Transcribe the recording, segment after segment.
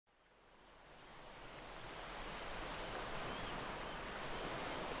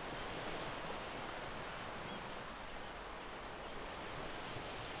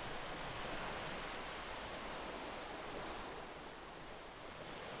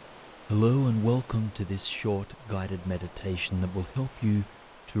Hello and welcome to this short guided meditation that will help you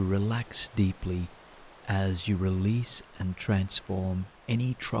to relax deeply as you release and transform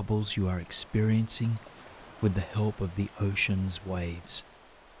any troubles you are experiencing with the help of the ocean's waves.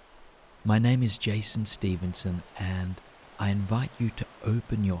 My name is Stephenson, and I invite you to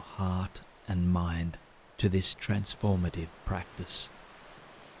open your heart and mind to this transformative practice.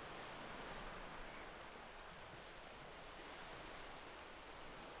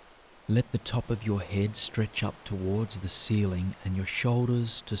 Let the top of your head stretch up towards the ceiling and your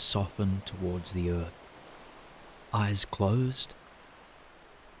shoulders to soften towards the earth. Eyes closed,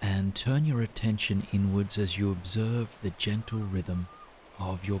 and turn your attention inwards as you observe the gentle rhythm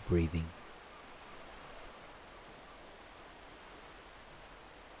of your breathing.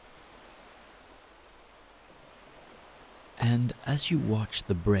 And as you watch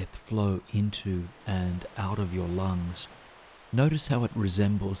the breath flow into and out of your lungs, notice how it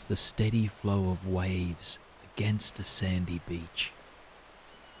resembles the steady flow of waves against a sandy beach.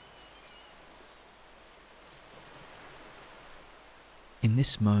 In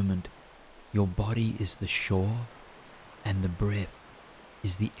this moment, your body is the shore, and the breath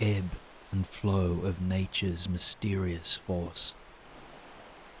is the ebb and flow of nature's mysterious force.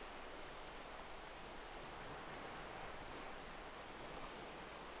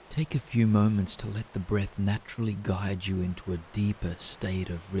 Take a few moments to let the breath naturally guide you into a deeper state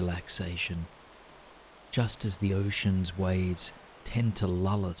of relaxation, just as the ocean's waves tend to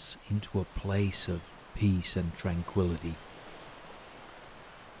lull us into a place of peace and tranquility.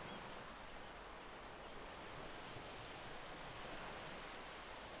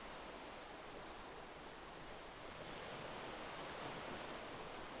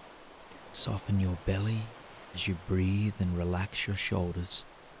 Soften your belly as you breathe and relax your shoulders,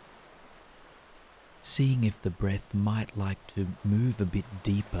 seeing if the breath might like to move a bit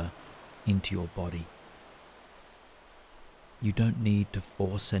deeper into your body. You don't need to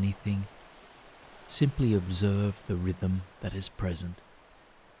force anything, simply observe the rhythm that is present.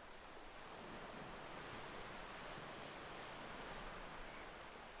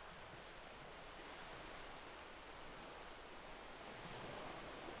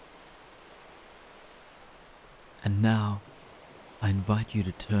 And now, I invite you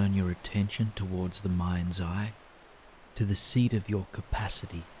to turn your attention towards the mind's eye, to the seat of your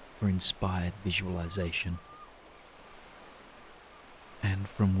capacity for inspired visualization. And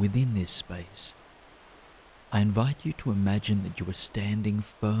from within this space, I invite you to imagine that you are standing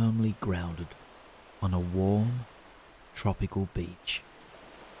firmly grounded on a warm, tropical beach.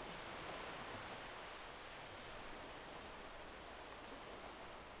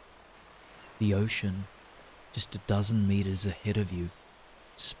 The ocean, just a dozen meters ahead of you,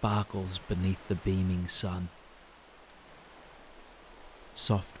 sparkles beneath the beaming sun.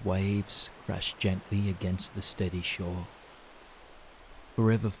 Soft waves crash gently against the steady shore,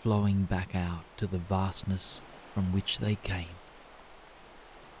 forever flowing back out to the vastness from which they came.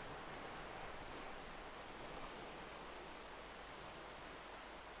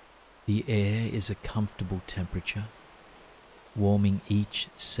 The air is a comfortable temperature, warming each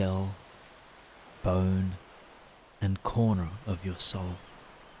cell, bone, and corner of your soul.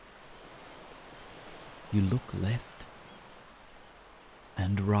 You look left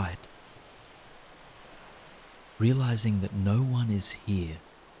and right, realizing that no one is here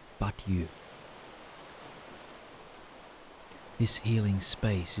but you. This healing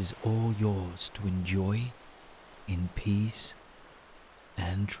space is all yours to enjoy in peace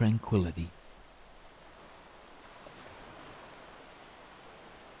and tranquility.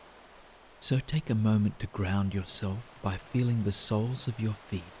 So take a moment to ground yourself by feeling the soles of your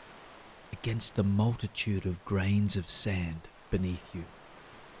feet against the multitude of grains of sand beneath you.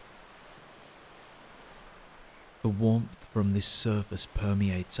 The warmth from this surface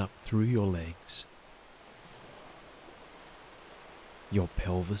permeates up through your legs, your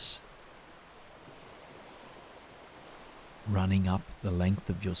pelvis, running up the length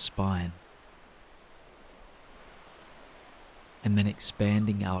of your spine, and then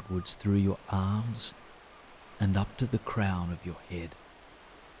expanding outwards through your arms and up to the crown of your head.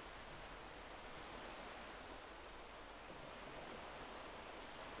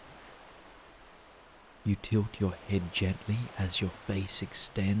 You tilt your head gently as your face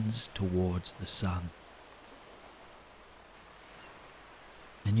extends towards the sun,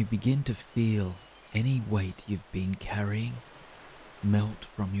 and you begin to feel any weight you've been carrying melt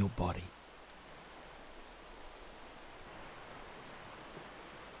from your body.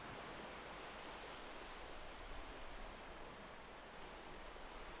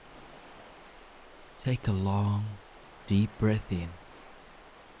 Take a long, deep breath in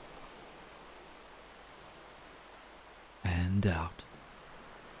and out.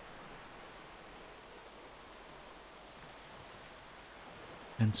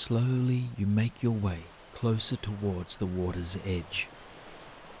 And slowly you make your way closer towards the water's edge.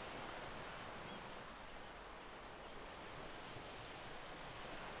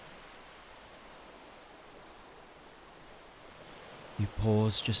 You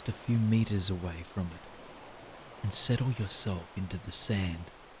pause just a few meters away from it and settle yourself into the sand,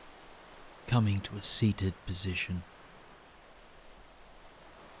 coming to a seated position.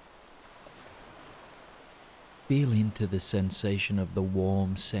 Feel into the sensation of the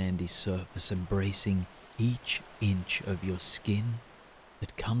warm sandy surface embracing each inch of your skin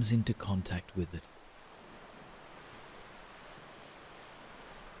that comes into contact with it.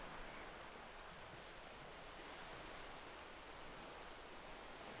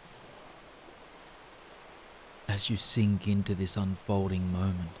 As you sink into this unfolding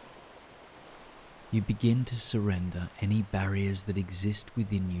moment, you begin to surrender any barriers that exist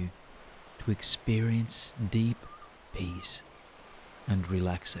within you to experience deep peace and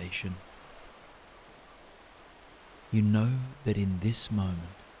relaxation. You know that in this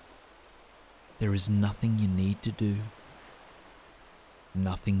moment, there is nothing you need to do,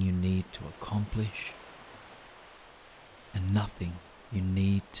 nothing you need to accomplish, and nothing you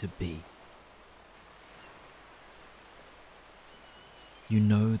need to be. You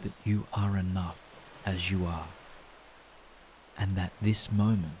know that you are enough as you are, and that this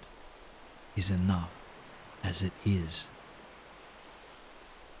moment is enough as it is.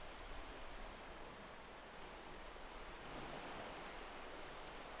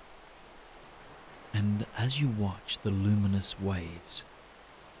 And as you watch the luminous waves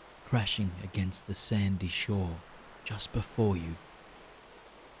crashing against the sandy shore just before you,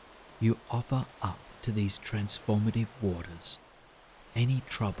 you offer up to these transformative waters any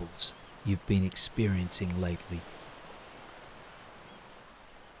troubles you've been experiencing lately.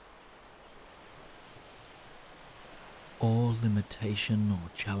 All limitation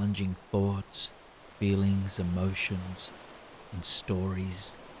or challenging thoughts, feelings, emotions, and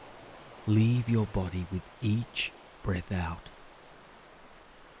stories leave your body with each breath out.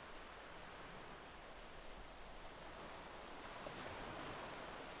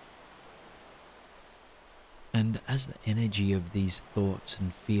 And as the energy of these thoughts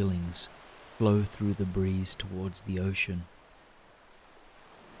and feelings flow through the breeze towards the ocean,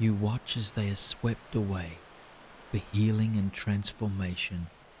 you watch as they are swept away for healing and transformation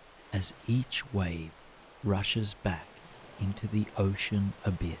as each wave rushes back into the ocean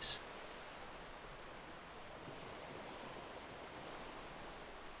abyss.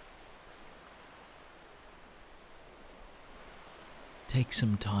 Take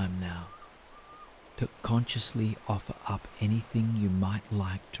some time now to consciously offer up anything you might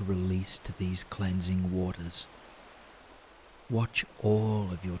like to release to these cleansing waters. Watch all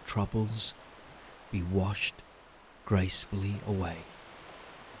of your troubles be washed gracefully away.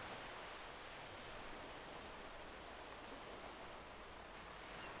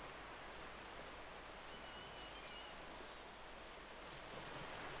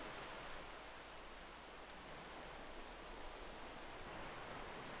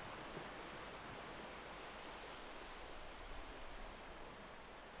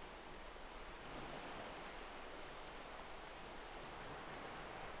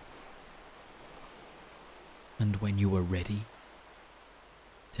 And when you are ready,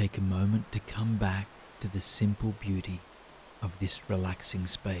 take a moment to come back to the simple beauty of this relaxing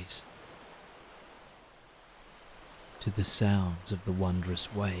space, to the sounds of the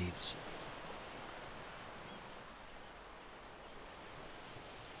wondrous waves,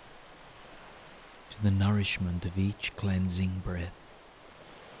 to the nourishment of each cleansing breath.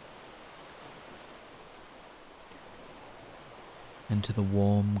 And to the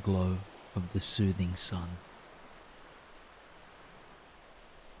warm glow of the soothing sun.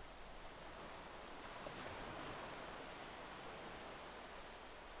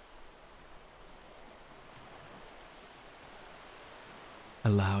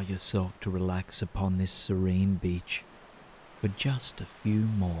 Allow yourself to relax upon this serene beach for just a few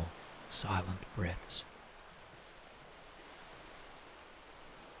more silent breaths.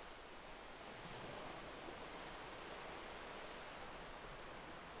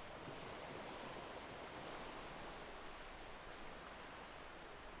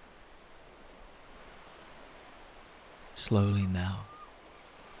 Slowly now,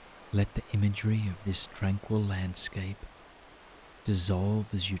 let the imagery of this tranquil landscape dissolve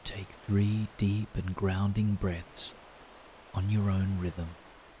as you take 3 deep and grounding breaths on your own rhythm.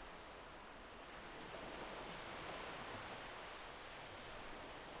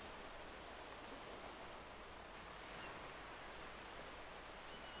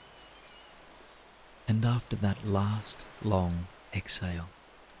 And after that last long exhale,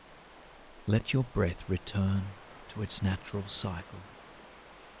 let your breath return to its natural cycle.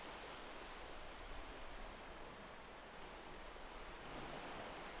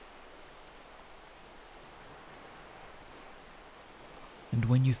 And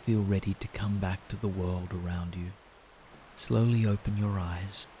when you feel ready to come back to the world around you, slowly open your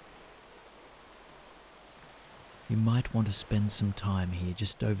eyes. You might want to spend some time here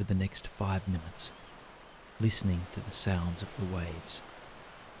just over the next 5 minutes, listening to the sounds of the waves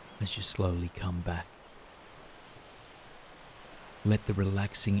as you slowly come back. Let the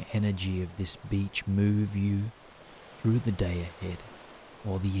relaxing energy of this beach move you through the day ahead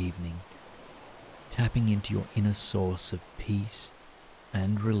or the evening, tapping into your inner source of peace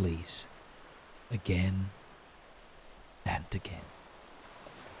and release again and again.